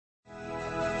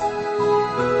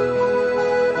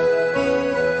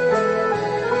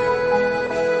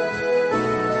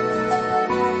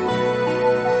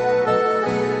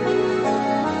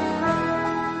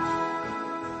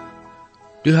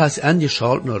Du hast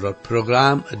angeschaltet naar het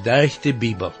programma Durch de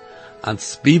Bibel.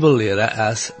 Als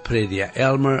Bibellehrer is prediker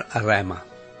Elmer Reimer.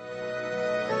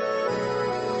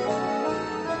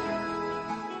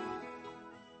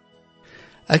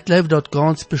 Ik geloof dat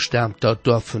ganz bestimmt, dat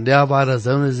du von der wahre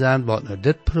Sonne sein, wat naar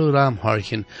dit Programm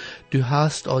horchen. Du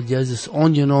hast al Jesus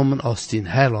angenommen als dein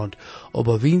Heiland,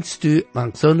 aber wennst du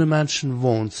mang so ne Menschen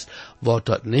wohnst, wat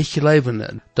dat nicht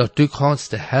leben, dat du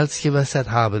kannst de Heilsgewissheit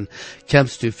haben,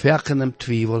 kämpfst du verken im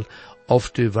Zweifel,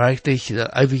 ob du wirklich das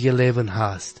ewige Leben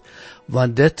hast.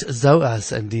 Wenn dit so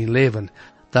ist in dein Leben,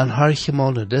 dann horche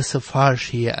mal nur diese Vers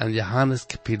hier in Johannes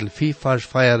Kapitel 4, Vers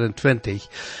 24,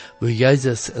 wo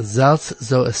Jesus selbst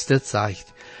so ist dit sagt.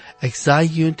 Ich sage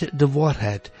junt de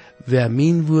Wahrheit, wer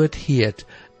mein Wort hört,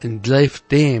 und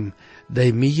glaubt dem,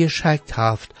 der mich geschickt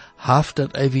haft das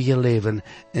ewige Leben,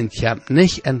 und kommt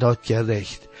nicht in das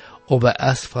Gericht, aber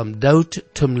ist vom Tod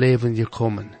zum Leben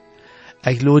gekommen.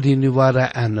 Ich lade ihn nu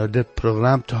weiter an, das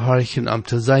Programm zu horchen,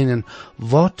 zu sehen,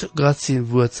 was Gott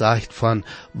sein Wort sagt von,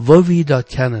 wo wir das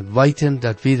können, weiten,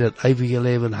 dass wir das ewige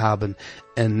Leben haben,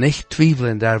 und nicht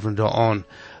zweifeln dürfen daran,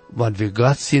 wenn wir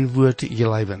Gott sein Wort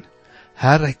glauben.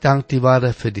 Herr, ich danke dir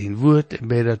weiter für dein Wort, und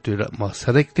bete, dass du das machst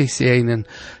richtig segnen,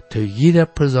 zu jeder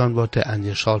Person, die du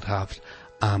angeschaut hast.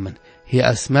 Amen. Hier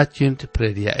ist Matjünd,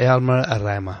 Prediger Elmer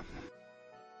Reimer.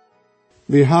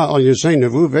 Wir haben al gezien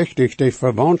hoe wichtig die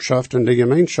Verwandtschaft und die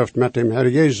Gemeinschaft mit dem Herr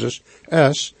Jesus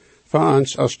ist für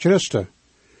uns als Christen.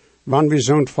 Wenn wir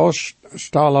zo'n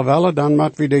vaststellen willen, dan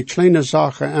moeten we die kleine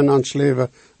Sachen in ons leven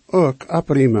ook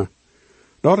abriemen.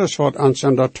 Dat is wat ons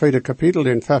in dat tweede kapitel,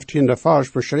 in 15e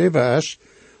vers, beschreven is,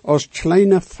 als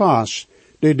kleine vas,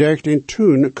 die durch den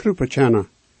Tuin kruipen kennen.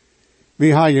 We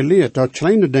hebben geleerd dat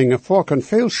kleine dingen volken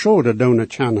veel schade doen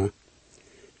kennen.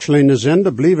 Kleine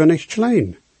zinden blijven niet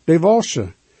klein. Die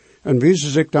wassen, en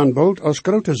wijzen zich dan bald als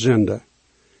grote zinde.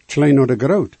 Klein oder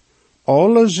groot.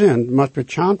 Alle zind moet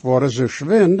bekend worden zo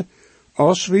schwind,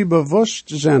 als we bewust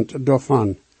zijn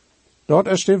daarvan. Dat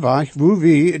is de weg, wo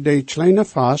we die kleine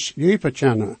vas jepen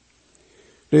kennen.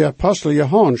 De apostel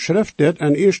Johannes schrift dit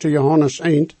in 1 Johannes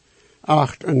 1,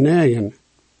 8 en 9.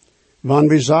 Wanneer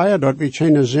we zeggen dat we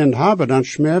keine zind hebben, dan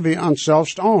schmeren we ons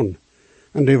zelfs aan.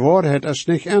 En die waarheid is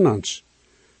niet in ons.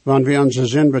 Wanneer we onze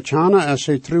zin bekennen, is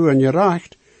hij trouw en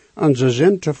gerecht, onze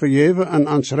zin te vergeven en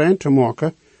ons rein te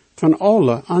maken van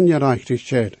alle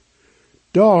ongerechtigheid.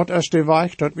 Dat is de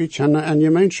weg dat we kunnen in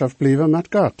gemeenschap blijven met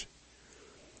God.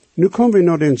 Nu komen we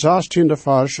naar den 16e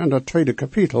vers in dat tweede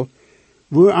kapitel,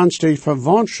 wo ons de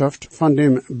verwantschap van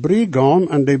dem Brigam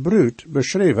en de bruid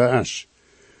beschreven is.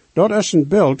 Dat is een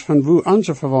beeld van hoe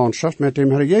onze verwantschap met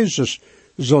dem Herr Jezus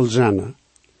zal zijn.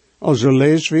 Also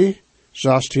lezen we,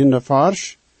 16e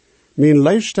vers, mijn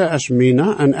liefste is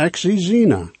Mina en ik zie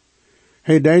Zina.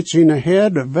 Hij deed zijn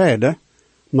herde weide,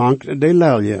 mankt de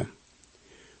lelje.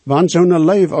 Wanneer zo'n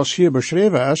leven als hier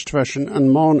beschreven is tussen een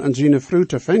man en zijn vrouw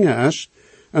te vinger is,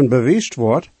 en beweest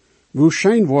wordt, hoe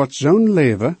schijn wordt zo'n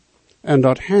leven, en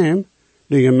dat hem,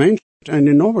 de gemeenschap en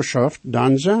de nobelschaft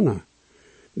dan zijn.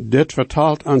 Dit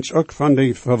vertaalt ons ook van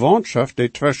de verwantschap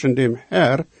die tussen dem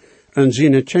Herr en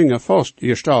zijn kinderen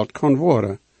vastgesteld kan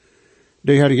worden.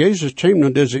 De Herr Jezus kwam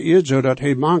naar deze eerd zodat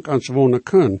hij mank ons wonen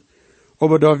kan,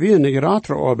 aber da wir niet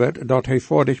ratere arbeid dat hij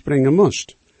voor dich brengen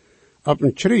moest. Op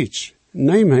een kriets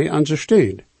neem hij onze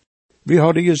steed. We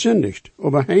hadden gezindigd,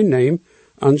 aber hij neemt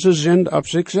onze zind op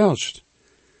zichzelf.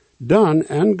 Dan,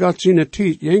 en God zijn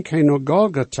tijd, jenk hij naar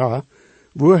Golgotha,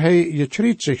 wo hij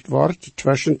gekreuzigd wordt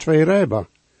tussen twee rijben.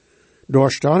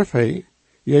 Daar starf hij,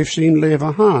 geeft zijn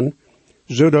leven aan,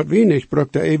 zodat we niet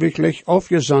brukte ewiglich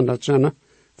afgezonderd zijn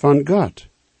van God.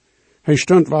 Hij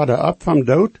stond weer op van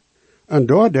dood, en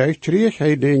doordat kreeg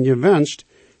hij den gewenst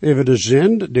over de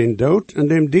zind, den dood en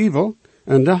dem duivel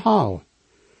en de hel.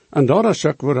 En dat is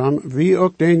ook waarom we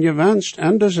ook den gewenst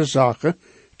en deze zaken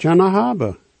kunnen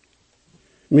hebben.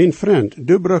 Mijn vriend,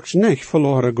 du brukst niet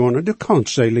verloren gaan, du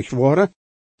kannst selig worden,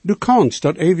 du kannst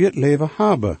dat eeuwig leven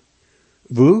hebben.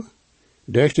 Wo?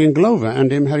 Durch den Glauben an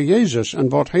dem Herr Jesus en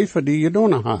wat hij voor die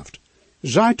gedaan heeft.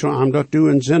 Zei to hem dat du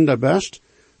een zinder best,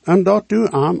 en dat du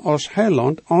hem als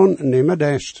heiland aannemen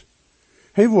dest.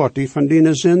 Hij wordt die van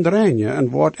die zind reinen, en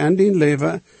wordt in die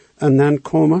leven en dan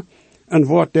komen, en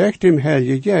wordt durch dem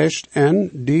Heilige Geest en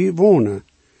die wonen.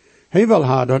 Hij wil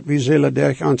ha dat we zullen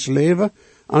durch ons leven,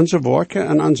 onze werken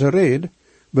en onze red,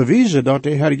 bewijzen dat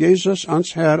de Herr Jezus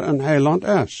ons Herr en heiland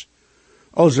is.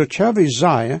 Also tja we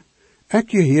zeggen, ik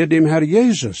geheer dem Herr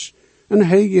Jezus, en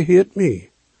hij geheert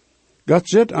mij. God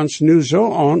zet ons nu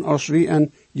zo aan als we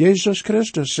in Jezus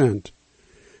Christus zijn.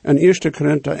 In 1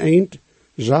 Korinther 1,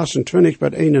 26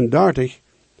 tot 31,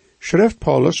 schrijft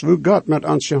Paulus, hoe God met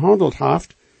ons gehandeld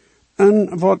heeft,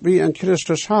 en wat we in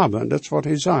Christus hebben, dat is wat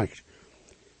hij zegt.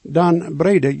 Dan,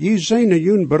 breder, je zijn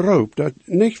een beroep dat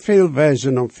niet veel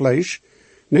wijzen om vlees,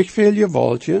 niet veel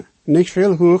gewaltje, niet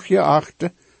veel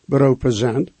hooggeachte beroepen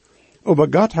zijn, maar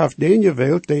God heeft den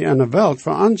gewählt die in de wereld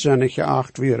voor aanzinnig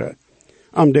geacht werden,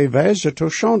 om die wijze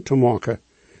tot schande te maken.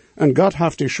 En God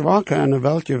heeft die zwakke in de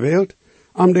wereld gewählt,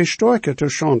 om die sterke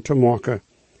tot schande te maken.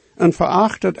 En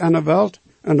verachtet in de wereld,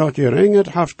 en dat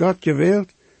geringet heeft God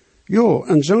gewählt, jo,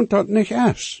 en zo dat niet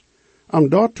is, om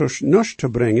dat tot nust te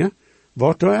brengen,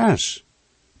 wat er is.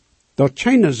 Dat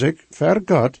kennen zich voor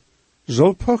God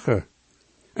zal puchen.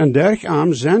 En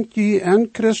daarom zendt je in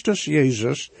Christus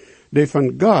Jezus, die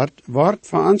van God wordt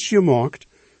voor ons gemaakt,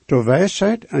 door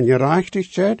wijsheid en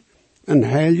gerechtigheid en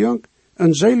heiliging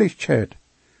en zaligheid.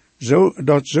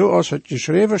 Zoals het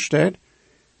geschreven staat,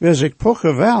 wie zich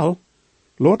puchen wil,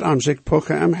 laat hem zich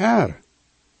puchen im Herr.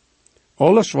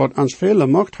 Alles wat ons vele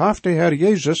macht, heeft de Heer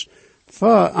Jezus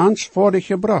voor ons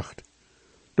voorgebracht.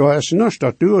 Daar is niets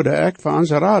dat du de ik voor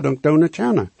onze radung doen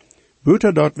kennen.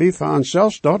 Buiten dat we voor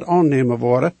onszelf dat aannemen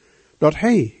worden, dat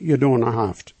hij gedaan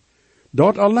heeft.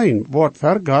 Dat alleen wordt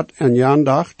voor God en Jan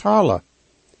dag talen.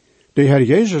 De Heer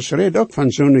Jezus redt ook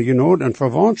van zijn genade en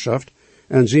verwantschap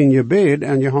en zijn gebed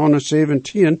in Johannes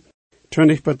 17,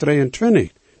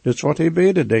 20-23. Dat is wat hij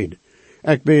beden deed.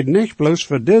 Ik bid niet bloos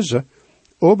voor deze,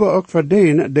 maar ook voor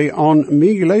denen die aan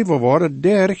mij geleven worden,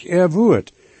 derg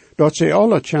woord. Dat zij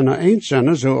alle kennen eens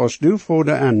zijn, zoals du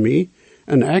vader en mij,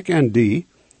 en ik en die,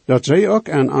 dat zij ook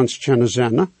aan ons kennen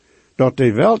zijn, dat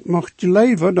de wereld mocht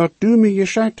leven dat du mij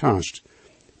geschikt hast.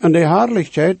 En de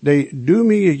heerlijkheid die du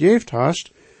mij gegeven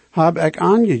hast, heb ik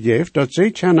aangegeven, dat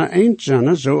zij kennen eens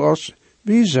zijn, zoals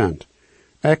wij zijn.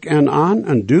 Ik en aan,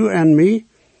 en du en mij,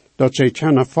 dat zij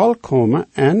kennen volkomen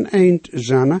en eens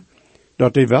zijn,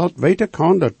 dat de wereld weten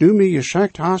kan dat du mij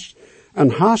geschikt hast, en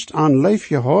hast aan leef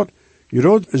gehad,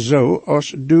 groot zo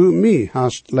als du mij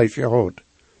hast leef gehad.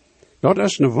 Dat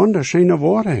is een wonderschöne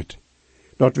waarheid,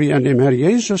 dat we in dem Herr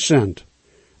Jezus zijn,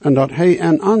 en dat hij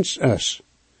in ons is.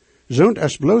 Zo'n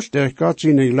is bloos door God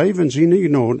zijn leven, zijn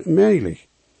genade mogelijk.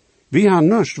 We hebben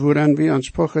niets waarin we ons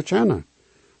puchen kennen.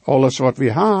 Alles wat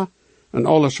we hebben, en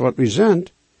alles wat we zijn,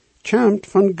 komt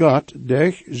van God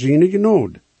door zijn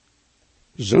genade.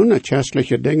 Zo'n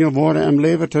christelijke dingen worden im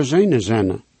leven te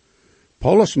zijn.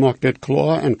 Paulus maakt dit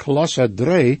klaar in Kolosser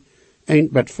 3,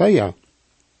 1-4.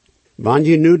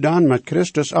 Wanneer je nu dan met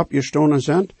Christus opgestonden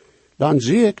bent, dan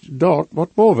zie ik dat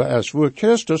wat boven is, waar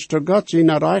Christus te God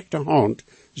zijn rechterhand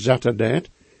zette deed,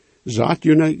 zat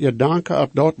je gedanken op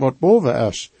dat wat boven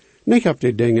is, niet op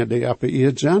die dingen die op de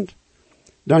aarde zijn.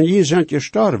 Dan je zijn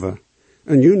gestorven,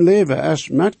 en je leven is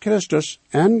met Christus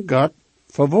en God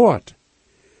verwoord.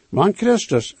 Want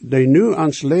Christus, die nu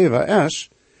ons leven is,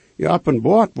 je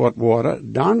openbaard wordt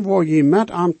worden, dan word je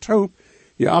met hem troep,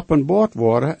 je openbaard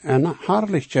worden in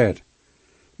heerlijkheid.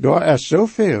 Daar is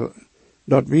zoveel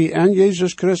dat we in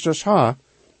Jezus Christus hebben,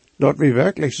 dat we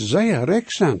werkelijk zeer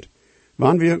rijk zijn,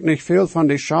 want we ook niet veel van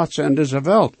die schatsen in deze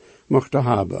wereld mochten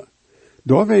hebben.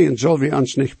 Doorwegen zullen we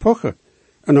ons niet puchen,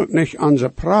 en ook niet onze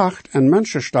pracht en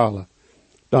mensen stalen,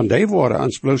 dan die worden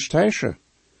ons bloos teischen.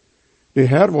 De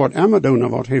Heer wordt immer doen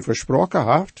wat hij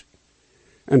versproken heeft.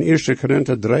 In 1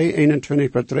 Korinther 3,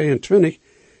 21-23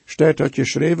 staat dat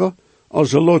geschreven,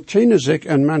 als laat kennen zich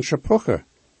en mensen puchen.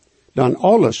 Dan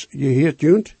alles je hier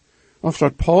junt, of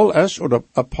dat Paul is, oder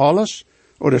Apollos,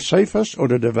 oder Cephas,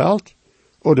 oder de welt,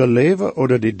 oder leven,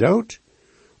 oder die dood,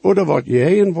 oder wat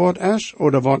je een woord is,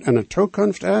 oder wat in de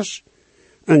toekomst is,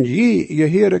 en je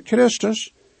heert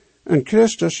Christus, en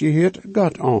Christus je heert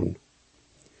God aan.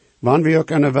 Wanneer we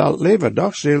ook in de wereld leven,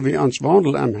 doch zullen we ons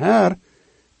wandelen am Herr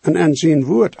en in zijn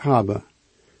woord hebben.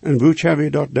 En hoe gaan we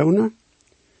dat doen?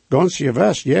 Ganz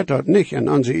gewest, je dat niet in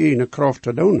onze eigen kracht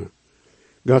te doen.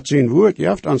 God zijn woord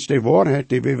geeft ons de waarheid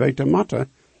die we weten moeten,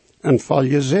 en val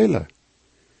je zielen.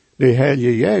 De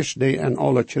Heilige Geest die in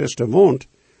alle Christen woont,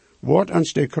 wordt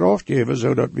ons de kracht geven,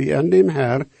 zodat we in dem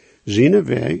Herr zijn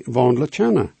weg wandelen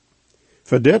kunnen.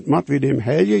 Voor dit moet we dem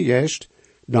Heilige Geest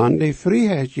dan de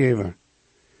vrijheid geven.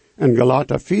 In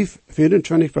Galater 5,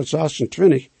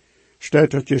 24-26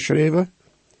 staat het geschreven,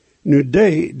 nu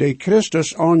die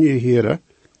Christus aangeheeren,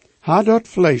 had dat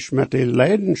vlees met de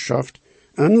leidenschaft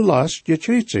en last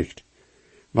gekriezigt.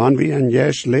 Wanneer we in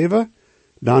Geest leven,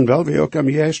 dan wil we ook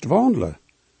in Geest wandelen.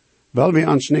 Wil we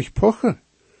ons niet puchen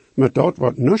met dat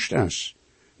wat niets is,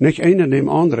 niet een dem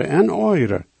andere en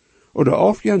eure, oder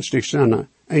afgenstig zijn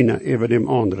een over dem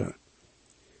andere.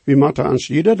 We moeten ons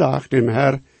iedere dag dem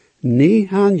Herr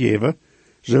niet aangeven,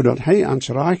 zodat hij ons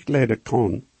recht leiden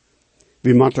kan.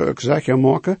 We moeten ook zeker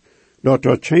maken, dat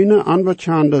er geen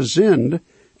onbekende zin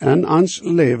en ans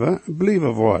leven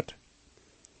blijven wordt.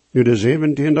 Nu de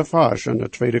 17e vers in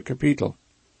het 2e kapitel.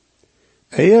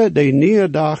 Eer de nieuwe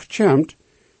dag komt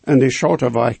en de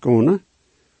schotten wegkomen,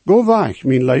 go weg,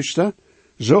 mijn luister,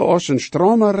 zoals een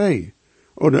stromerij,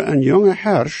 of een jonge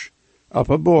hers op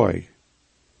een boy.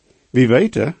 Wie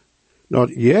weten dat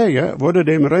jäger worden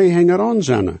dem rijhanger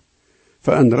aanzennen,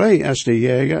 voor een rij is de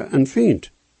jäger een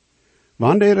vriend.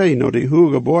 Wanneer de rij naar die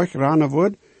hoge borg rennen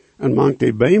wordt, en mank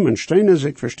de beem en stenen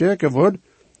zich versterken wordt,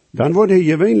 dan wordt hij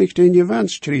gewöhnlich den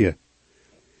gewens krijgen.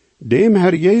 Dem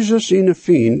Herr Jezus zijn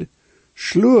vriend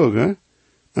sloegen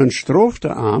en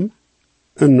strofte arm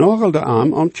en nagelde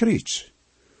arm aan kruis.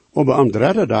 Aber am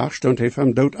derde dag stond hij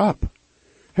hem dood op.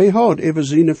 Hij had even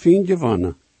zijn vriend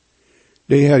gewonnen.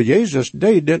 De Herr Jezus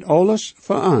deed dit alles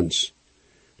voor ons.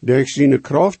 Door zijn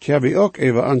kracht hebben we ook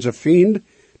even onze vriend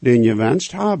den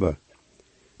gewenst hebben.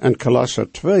 En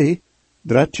Kolosser 2,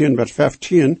 13 vers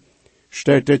 15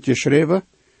 staat dit geschreven,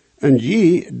 en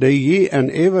je, die je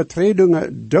en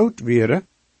overtredingen dood wäre,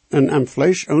 en am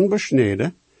Fleisch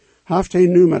onbesneden, heeft hij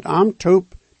nu met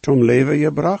armtoop zum leven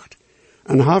gebracht,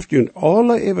 en heeft je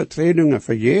alle overtredingen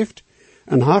vergeeft,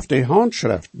 en heeft de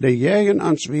handschrift, de jegen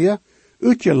ans weer,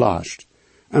 uitgelast,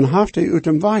 en heeft hij uit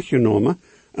hem weggenomen,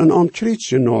 en aan kruis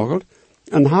genageld,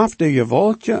 en heeft de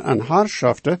gewaltje en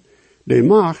herrschaften, de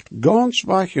macht ganz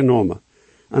weggenomen,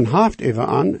 en heeft even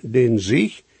aan den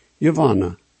Sieg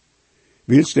gewonnen.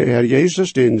 Wils de Herr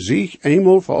Jezus den Sieg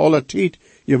eenmaal voor alle tijd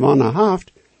gewonnen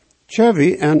heeft, tja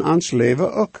wie en ans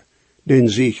leven ook den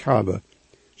Sieg hebben.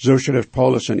 Zo schrijft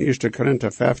Paulus in 1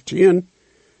 Korinther 15,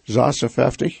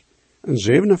 56 en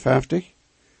 57.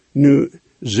 Nu,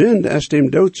 zind is dem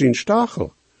dood zijn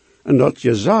stachel, en dat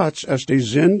gezaats is de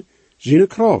zind zijn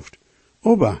kracht.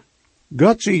 Aber,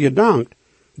 God zij gedankt,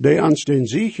 die ons den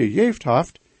Sieg gegeven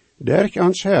heeft, durch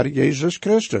ons Herr Jezus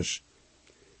Christus.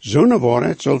 Zo'n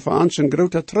waarheid zal voor ons een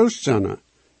grote troost zijn.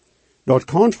 Dat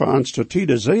kan voor ons tot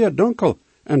tijden zeer donker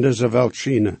in deze wereld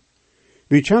schijnen.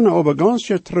 We kunnen aber ganz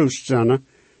getroost zijn,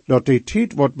 dat die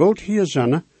tijd wordt bald hier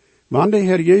zijn, wanneer de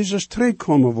Herr Jezus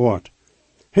terugkomen wordt.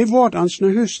 Hij wordt ons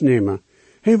naar huis nemen.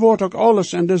 Hij wordt ook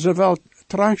alles in deze wereld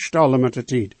terugstellen met de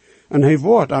tijd. En hij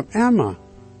wordt op Emma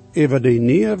over die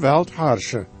nieuwe wereld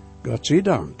heersen. Gott sei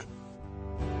Dank.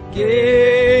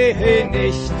 Geh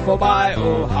nicht vorbei,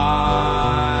 o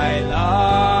Heiland,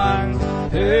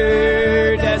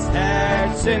 hör des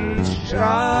Herzens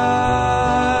Schrei,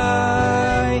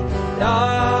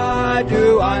 da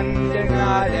du an den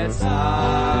Gnade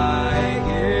zeigest,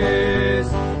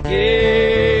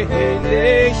 geh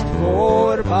nicht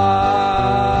vorbei.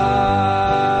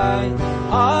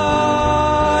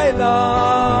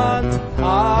 Heiland,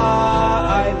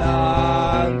 Heiland,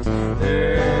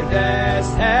 hör des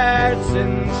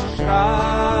Herzens Schrei,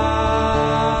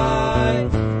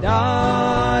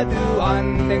 da du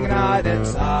an den Gnade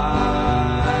zeigest,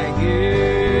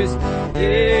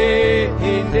 geh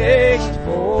nicht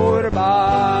vorbei.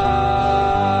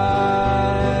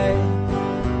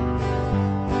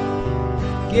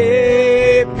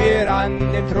 Gib mir an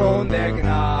den Thron der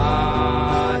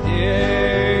Gnade,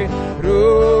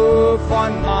 ruf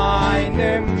von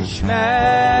meinem Schmerz,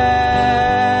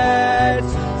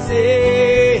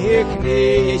 sehe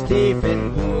knie ich tief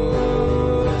in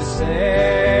Buße,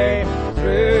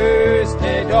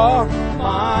 tröste doch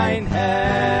mein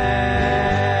Herz.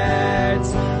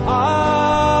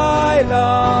 Heiland,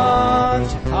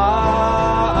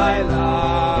 Heiland,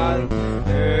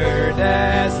 hör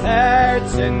des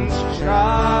Herzens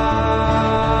Schrei,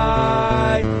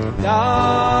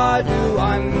 da du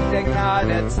an der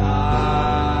Gnade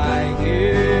zeigest,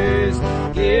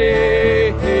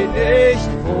 geh nicht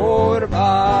vorbei.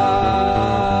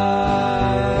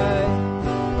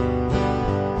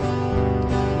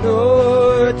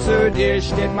 Nur zu dir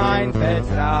steht mein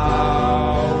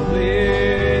Vertrauen,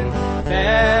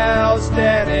 Fels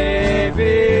der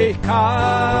Ewigkeit.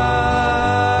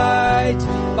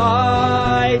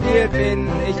 Bei dir bin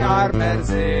ich armer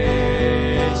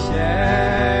sicher,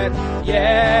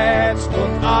 jetzt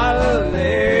und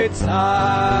alle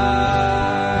Zeit.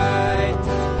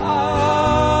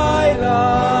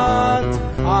 Heiland,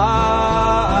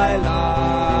 Heiland,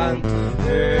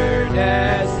 hör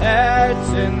des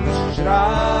Herzens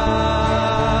Schrei,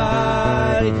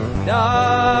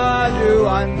 da du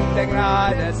an der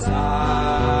Gnade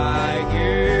zeigest,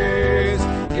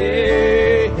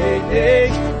 geh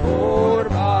nicht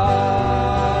vorbei.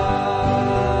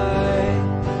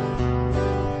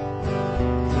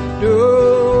 Du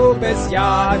bist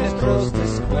ja des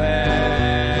Trostes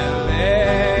Quelle,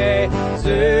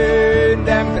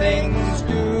 Sünden bringst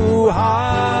du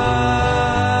heil,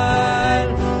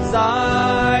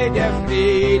 sei der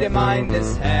Friede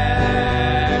meines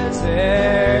Herzens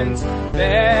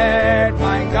wird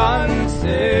mein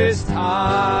ganzes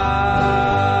Heil.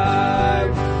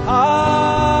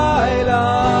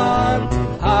 Heiland,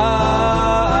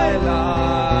 Heiland,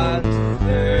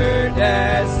 hör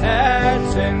des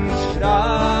Herzens Schrei,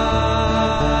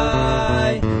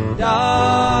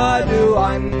 da du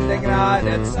an der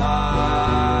Gnade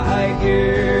zeigest,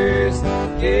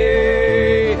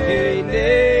 geh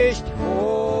nicht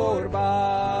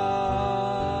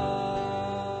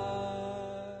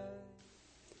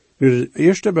Nu de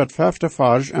eerste bij het 5e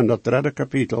vers en dat 3e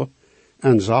kapitel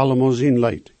en Salomo zijn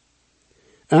leid.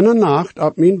 En een nacht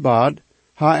op mijn bad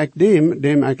ha ik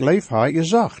dem ik leef ha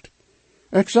gezegd.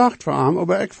 Ik zacht voor hem,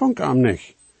 maar ik vond hem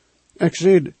niet. Ik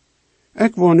zei,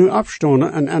 ik wil nu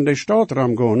opstonen en in de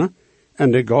stadram gaan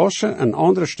en de gassen en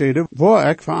andere steden waar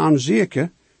ik voor hem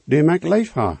zeker dem ik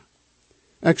leef ha.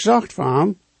 Ik zacht voor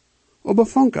hem, maar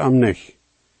vond hem niet.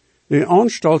 De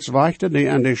anstaltswachter die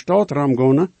in de stadram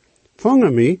gaan,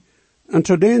 vangen mij. En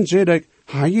toen zei ik,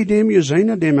 ha je dem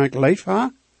gezien dem ik leef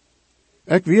ha?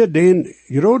 Ik weer den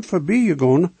rood voorbij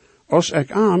gegaan, als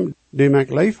ik am dem ik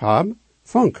leef heb,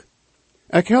 vang.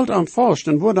 Ik hield am vast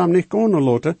en word am niet kunnen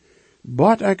laten,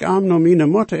 bat ik am naar mijn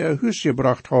moeder een huis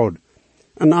gebracht had.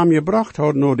 En am gebracht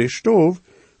had naar de stoof,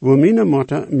 waar mijn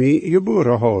moeder mij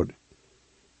geboren had.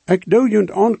 Ik doe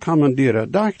junt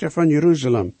aankommanderen, dachte van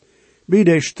Jeruzalem, bij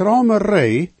de strome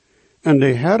rij en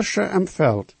de herscher am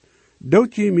veld.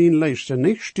 Doet je mijn leester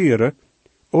niet sturen,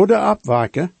 oder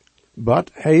afwaken,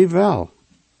 but hij wel.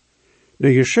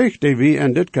 De geschichte die we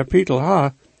in dit kapitel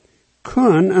ha,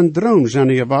 kan een droom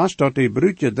zijn geweest dat de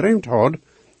bruid gedreamd had,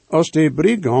 als de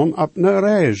brigam op een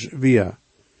reis weer.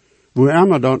 Wo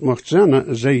immer dat mocht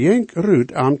zijn, ze jenk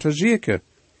ruut am te zieken.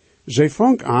 Ze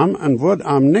vong am en wordt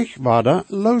am niet wader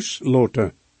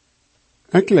losloten.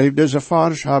 Ik leef deze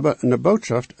vaders hebben een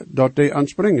boodschap dat de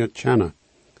aanspringen kennen.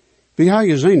 We hebben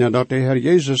gezien dat de Heer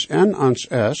Jezus in ons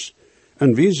is,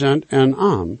 en we zijn in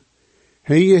hem.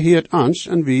 Hij heert ons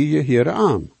en we heren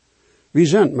hem. We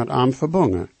zijn met hem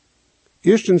verbonden.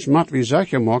 Eerstens moet we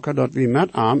zeker maken dat we met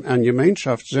hem in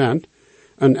gemeenschap zijn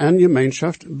en in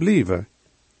gemeenschap blijven.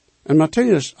 In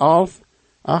Matthäus 11,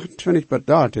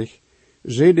 28-30,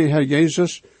 zei de Heer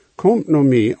Jezus, komt naar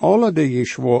mij, alle die je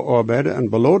zwaar arbeiden en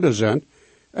beladen zijn,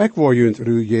 ik wil junt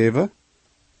ruw geven.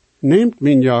 Neemt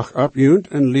mijn jas op junt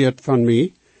en leert van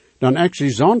mij, dan ik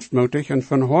zie sanftmoedig en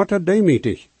van harte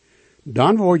demütig.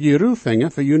 Dan word je ruw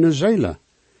vingen voor jullie zielen.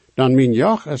 Dan mijn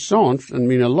jas is sanft en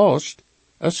mijn last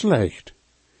is licht.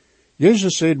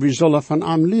 Jezus zei, we zullen van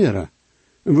hem leren.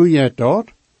 En hoe jij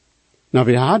dat? Nou,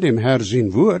 we hadden hem her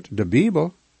zijn woord, de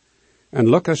Bijbel. En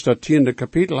Lucas, dat 10e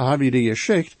kapitel, hebben we de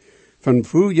geschichte van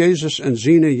hoe Jezus en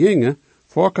zijn jongen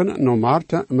volken naar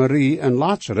Martha, Marie en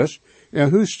Lazarus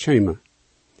huis kwamen.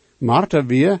 Martha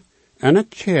weer en het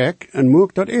kerk en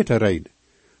moek dat eten reed.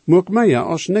 Moek meer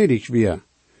als nedig weer.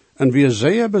 En weer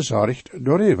zeer bezorgd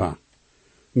door Eva.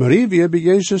 Marie weer bij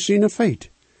Jezus zijn feit.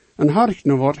 En harkt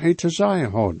naar wat hij te zeggen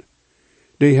had.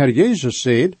 De Heer Jezus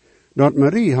zei dat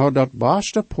Marie had dat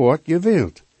beste poort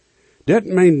gewild. Dit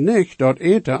meent niet dat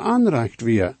eten aanrecht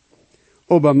weer.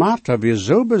 Aber Martha weer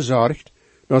zo bezorgd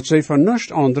dat zij van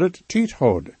niets anderes tijd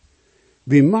had.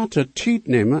 We moeten tijd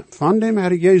nemen van dem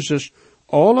Heer Jezus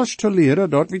alles te leren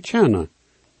dat we kennen.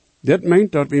 Dit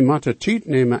meent dat we moeten tijd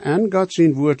nemen en God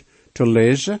zijn woord te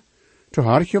lezen, te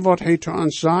hartje wat hij te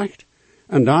ons zegt,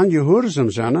 en dan gehoorzaam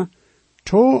zijn,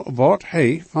 to wat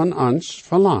hij van ons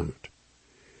verlangt.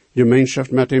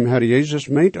 Gemeenschap met dem Heer Jezus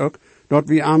meent ook dat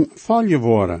we am volgen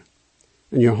worden.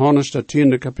 In Johannes de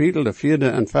 10e kapitel, de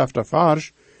 4e en 5e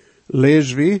vers,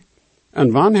 lezen we,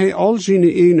 en wanneer hij al zijn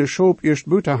ene schoop eerst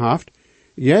buiten heeft,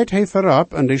 jeet hij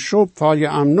voorop en de schoop volgen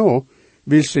am no,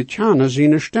 wil ze kennen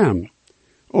zijn stem.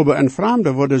 Aber een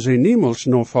vreemde worden ze niemals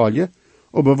no volgen,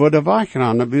 aber worden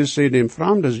wegrennen, wil ze dem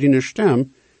vreemde zijn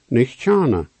stem niet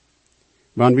kennen.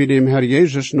 Wanneer we dem Herr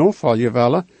Jezus no volgen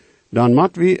willen, dan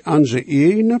moet we onze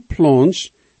ene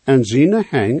plons en zijn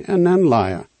hang en en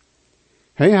leien.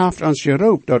 Hij heeft ons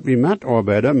geroopt dat we met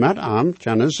arbeiden met hem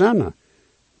kunnen zijn.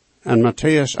 En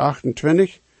Matthäus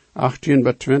 28,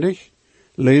 18-20,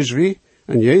 lezen we,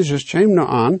 en Jezus kwam nou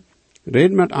aan,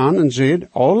 reed met aan en zei,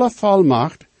 alle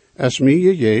volmacht is mij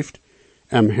gegeven,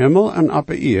 in hemel en op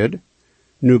de aarde,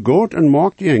 nu gaat en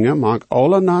maakt jongen, maakt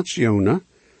alle nationen,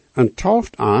 en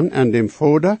tauft aan en dem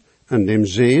Vader, en dem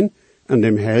Zoon, en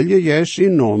dem Heilige Geest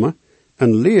zijn namen,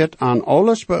 en leert aan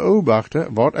alles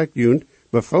beobachten wat ik jullie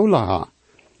bevolen ha.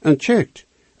 En checkt,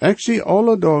 ik zie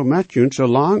alle dag met jullie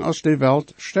zolang als de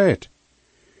wereld staat.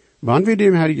 Wanneer we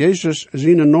dem Herr Jezus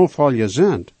zijn navolger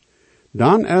zijn,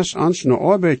 dan is ons een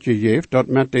arbeid gegeven dat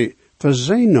met de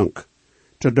verzeenung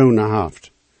te doen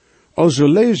haft. Also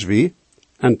lezen we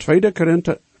in 2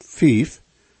 Korinther 5,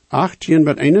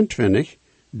 18-21,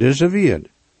 deze woord.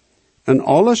 En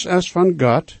alles is van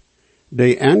God,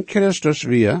 die in Christus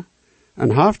weer, en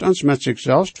haft ons met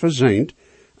zichzelf verzeend,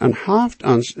 en haft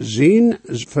ons zijn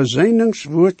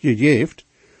verzeningswoord gegeven,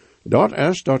 dat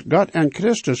is dat God in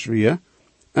Christus weer,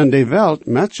 en de wereld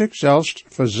met zichzelf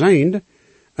verzeend,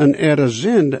 en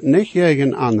zin niet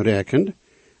tegen aanrekend,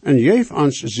 en geef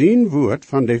ons zijn woord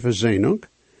van de verzening.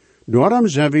 Daarom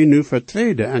zijn we nu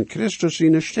vertreden in Christus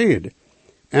in steed,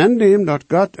 en dem dat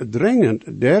God dringend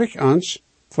durch ons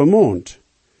vermoont.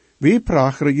 Wie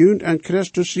prachen junt in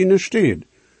Christus in steed,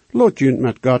 lot junt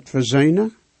met God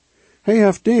verzenen. Hij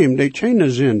heeft dem, die keine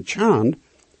zin chand,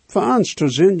 voor ons te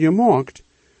zin gemaakt,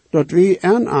 dat we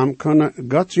aan kunnen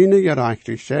God zijn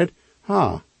gerechtigheid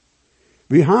ha.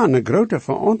 We hebben een grote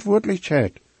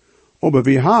verantwoordelijkheid, aber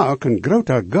we hebben ook een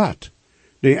grote God,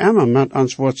 die immer met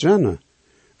ons wordt zinnen.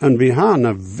 En we hebben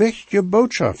een wichtige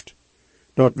boodschap,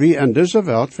 dat we in deze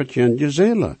wereld verdienen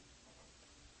zullen.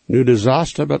 Nu de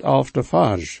zaste met 11e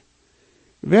vers.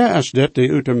 Wer is dit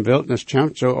die uit de wildnis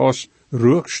komt zoals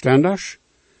rookstenders,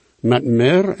 met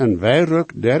meer en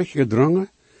weirook gedrongen,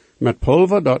 met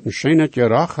pulver dat een schijnend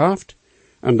geruch heeft,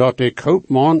 en dat de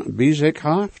koopman bij zich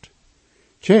heeft?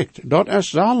 Kijk, dat is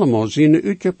Salomo zijn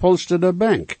uitgepolsterde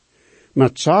bank,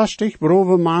 met 60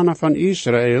 brave mannen van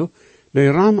Israël, die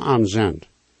ram aan zijn.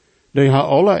 Die ha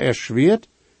alle erschweerd,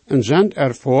 en zijn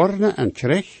ervorne en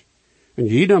kreeg, en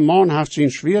jeder man heeft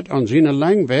zijn schwert aan zijn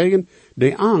lang wegen,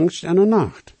 de angst en de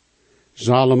nacht.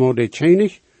 Salomo de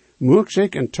König mocht zich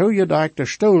een toegedekte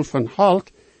stoel van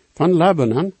Halt van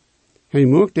Lebanon, hij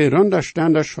mocht de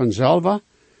runderstanders van Zilver,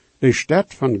 de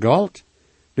stad van goud,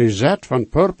 de zet van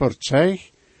purper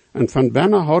zeeg, en van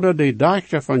binnen hadden de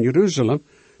dijkte van Jeruzalem,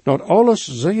 dat alles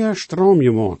zeer stroom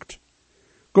gemaakt.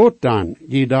 Goed dan,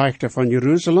 die dijkte van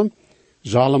Jeruzalem,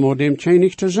 Salomo dem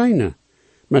König te zijn,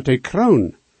 met de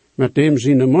kroon, met dem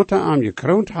zijn moeder aan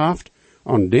gekroond heeft,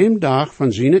 aan dem dag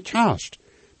van zijn kast,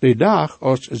 de dag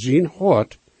als zijn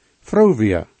hoort, vrouw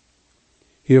weer.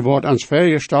 Hier wordt ons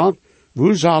vergesteld,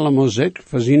 hoe Salomo zich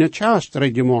voor zijn kast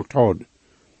gemaakt had.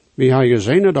 We hebben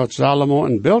gezien dat Salomo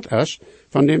een beeld is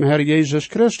van dem Herr Jezus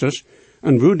Christus,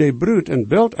 en hoe de bruid een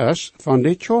beeld is van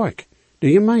de kerk,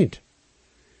 de gemeente.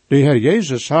 De Herr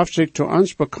Jezus heeft zich te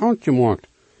ons bekend gemaakt.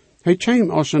 Hij kwam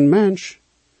als een mens.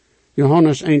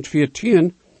 Johannes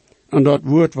 1:14, en dat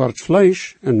woord wordt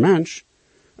vlees, een mens,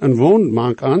 en woont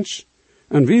mank ons,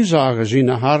 en wie zagen zijn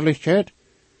herrlichheid,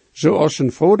 zoals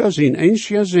een vader zijn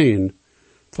eensje zien,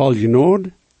 vol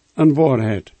genade en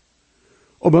waarheid.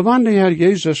 Aber wanneer de Herr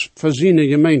Jezus voor zijn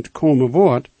gemeente komen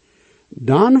wordt,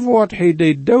 dan wordt hij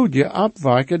de dode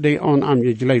afwijken die aan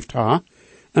hem geleefd ha,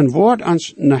 en wordt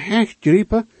ons naar hecht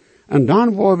griepen, en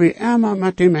dan worden we immer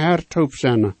met dem Herr taub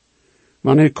zijn.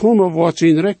 Wanneer hij komen wordt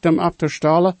zijn rechtem af te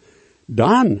stellen,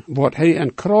 dan wordt hij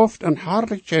in kracht en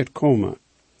herrlichheid komen.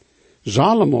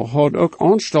 Salomo had ook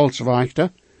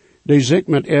aanstaltswachten, die zich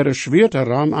met schwerte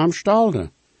ram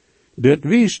aanstalden. Dit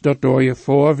wies dat door je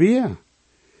voor weer.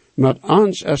 Met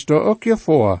ons is er ook je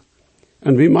voor,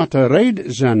 en we moeten red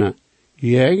zijn,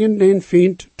 tegen den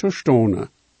vriend te stonen.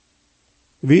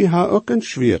 We hebben ook een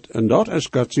schwert, en dat is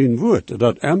God zijn woord,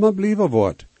 dat immer blijven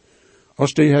wordt.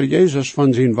 Als de Herr Jezus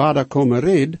van zijn vader komen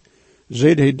reed,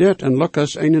 zei hij dit in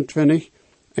Lucas 21,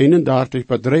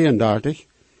 31-33,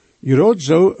 Groot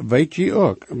zo weet je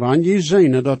ook, wanneer je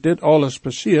zien dat dit alles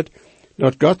passiert,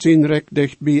 dat God zijn rijk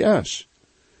dichtbij is.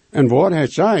 En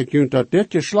waarheid zei ik, dat dit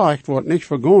geslacht wordt niet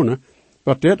vergonnen,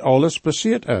 wat dit alles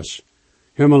passiert is.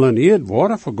 Himmel en eerd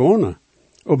worden vergonnen,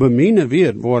 aber mijn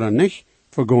woord worden niet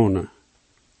vergonnen.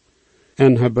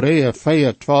 In Hebreeën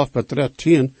 4,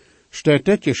 12-13 staat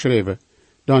dit geschreven,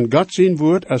 dan God zijn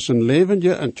woord is een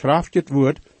levende en krachtig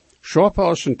woord, scherper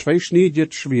als een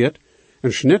tweesniedig zwaard,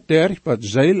 en snit derg wat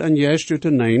zeil en geest uit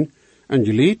de nein, en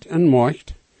gelied en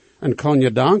macht, en kan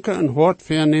je danken en hart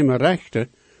vernemen rechten,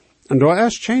 en daar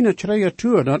is geen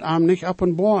creatuur dat am niet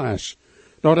openbaar is.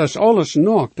 Dat is alles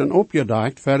naakt en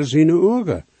opgedekt voor zijn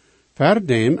ogen, voor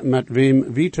dem met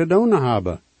wem we te doen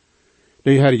hebben.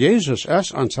 De Herr Jezus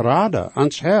is ons Rader,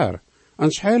 ons Herr,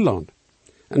 ons Heiland.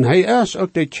 En hij is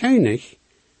ook de König,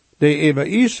 die over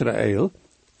Israël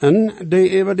en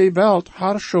die over de wereld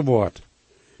herrschen wordt.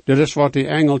 Dit is wat de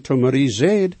engel te Marie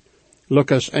zei,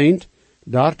 Lucas 1,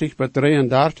 30-33.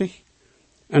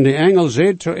 En de engel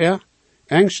zei te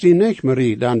angst die niet,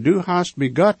 Marie, dan du hast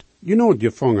bij God genoeg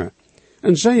gevangen.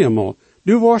 En zei eenmaal,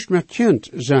 du worst met kind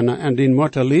zijn en din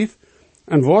moeder lief,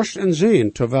 en worst een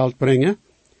zeen ter wereld brengen,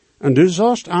 en du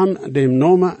zalst aan dem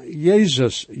Namen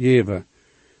Jezus geven,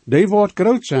 die wordt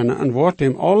groot zijn en wordt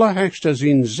dem Allerhöchste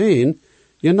zijn zeen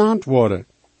genaamd worden.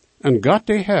 En God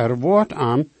de Heer wordt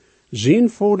aan zijn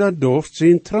vader Doft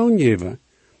zijn troon geven.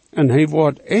 En hij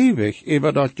wordt eeuwig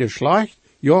over dat geslacht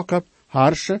Jacob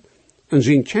haarsen en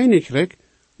zijn koninkrijk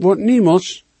wordt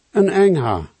niemals een eng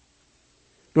ha.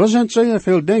 Er zijn zeer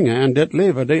veel dingen in dit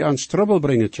leven die ons trouble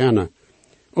brengen kunnen.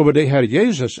 Maar de Heer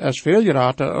Jezus is veel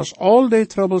groter als al die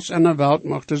troubles in de wereld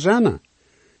mochten zijn.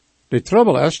 De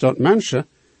trouble is dat mensen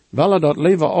willen dat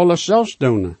leven alles zelfs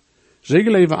doen. Ze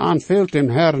leven aanveelt dem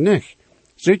Heer niet.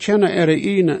 Ze kunnen er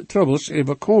eigen troubles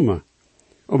overkomen.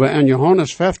 Maar in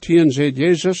Johannes 15 zegt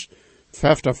Jezus,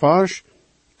 5e vers,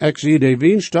 ik zie de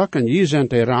wienstok en je zijn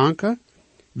de ranken.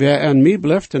 Wer in mij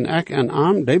blijft en ik en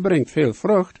aan, die brengt veel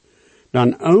vrucht.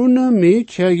 Dan ohne mij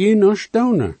kan je nog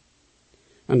doen.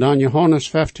 En dan Johannes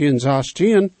 15,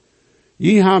 16,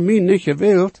 je ha mij niet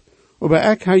gewild,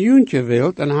 maar ik ha junt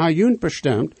gewild en ha junt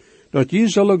bestemd, dat je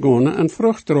zullen gaan en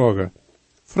vrucht dragen.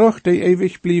 Vrucht die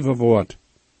eeuwig blijven wordt.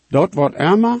 Dat wordt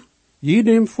Emma,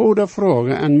 jedem vader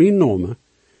vragen en mijn nomen,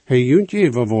 hij junt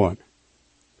geven wordt.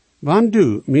 Wanneer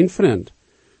du, mijn vriend,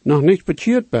 nog niet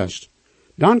bekeerd bent,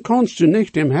 dan kannst du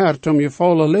niet dem Herr om je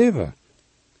volle leven.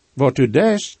 Wat du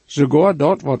des, sogar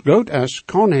dat wat goed is,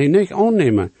 kan hij niet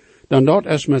aannemen, dan dat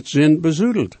is met zin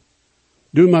bezoedeld.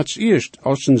 Du moet eerst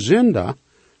als een zinder,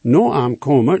 no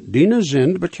aankomen, die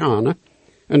zin bekennen,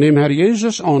 en dem Herr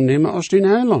Jezus aannemen als den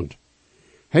heiland.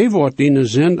 Hij wordt die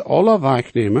zin alle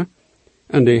wegnemen,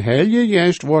 en de Heilige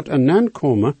Geest wordt een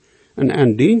komen, en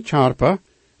aan dien Körper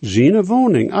zijn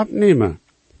woning opnemen.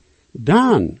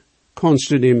 Dan kannst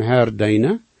du dem Herr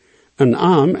dienen, en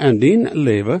arm en dien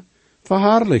leven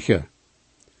verherrlichen.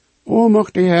 O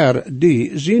mocht de Herr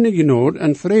die zijn genade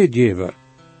en vrede geven.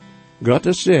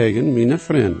 Gottes zegen, mijn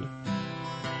vriend.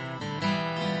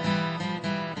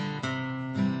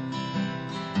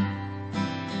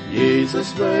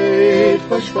 Jesus weet,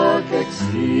 versprach ik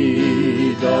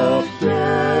zie, dat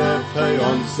geeft hij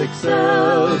ons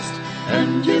zichzelf,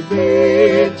 en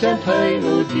gebet kent hij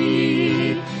nu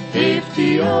die, heeft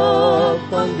die op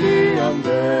van wie am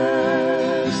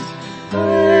best.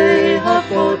 Hij hat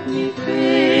God niet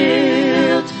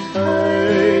veelt,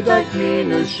 hij dekt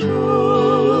meine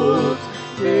schuld.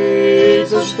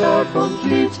 Jezus starb und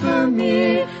litt für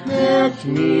mich, merkt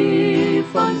mich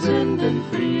von Sünden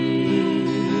frei.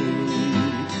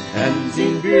 En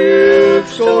zijn buik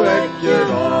zo echt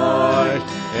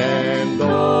gereicht, en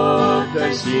dat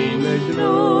is zijn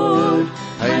gloed.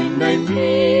 Hij neemt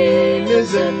meine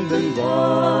Sünden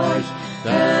weg,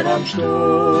 daarom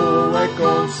stoel ik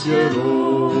ons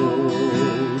gerood.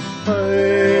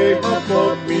 Hij hat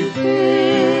God mich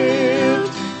veelt,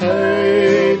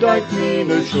 hij dekt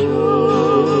meine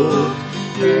schuld.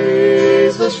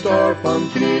 Jesus starb am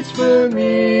Kreuz für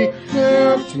mich,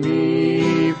 macht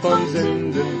mich von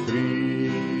Sünden frei.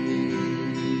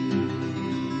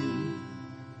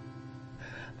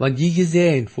 Wenn je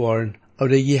gesehen worden,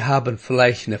 oder je haben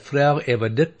vielleicht eine Frage über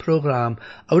das Programm,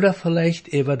 oder vielleicht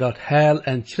über das Heil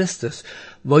in Christus,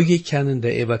 wo je können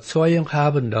die Überzeugung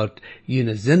haben, dass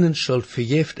jene Sinnenschuld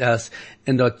vergift ist,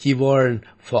 und dass je wollen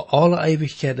vor aller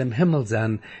Ewigkeit im Himmel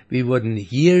sein, wir würden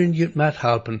hier in jut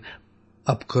mithelfen,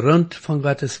 aufgrund von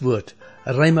Gottes Wort.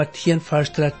 Römer 10,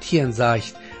 Vers 13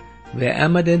 sagt, wer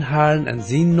immer den Herrn in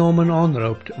seinen Namen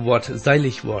anruft, wird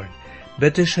selig worden.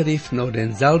 Bitte schrift nur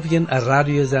den selben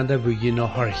Radiosender, wo je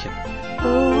noch horchen.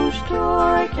 O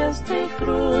stark ist der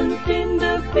Grund in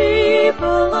der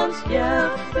Bibel uns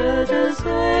gibt, für das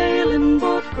Heilen,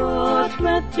 was Gott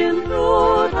mit dem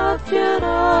Blut hat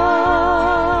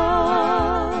gerat.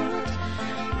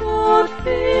 Gott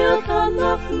fehlt an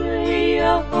noch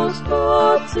mehr, aus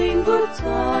Gott sein Wort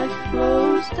sagt,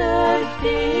 bloß durch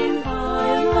den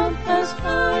Heiland das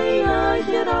Heilige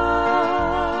gerat.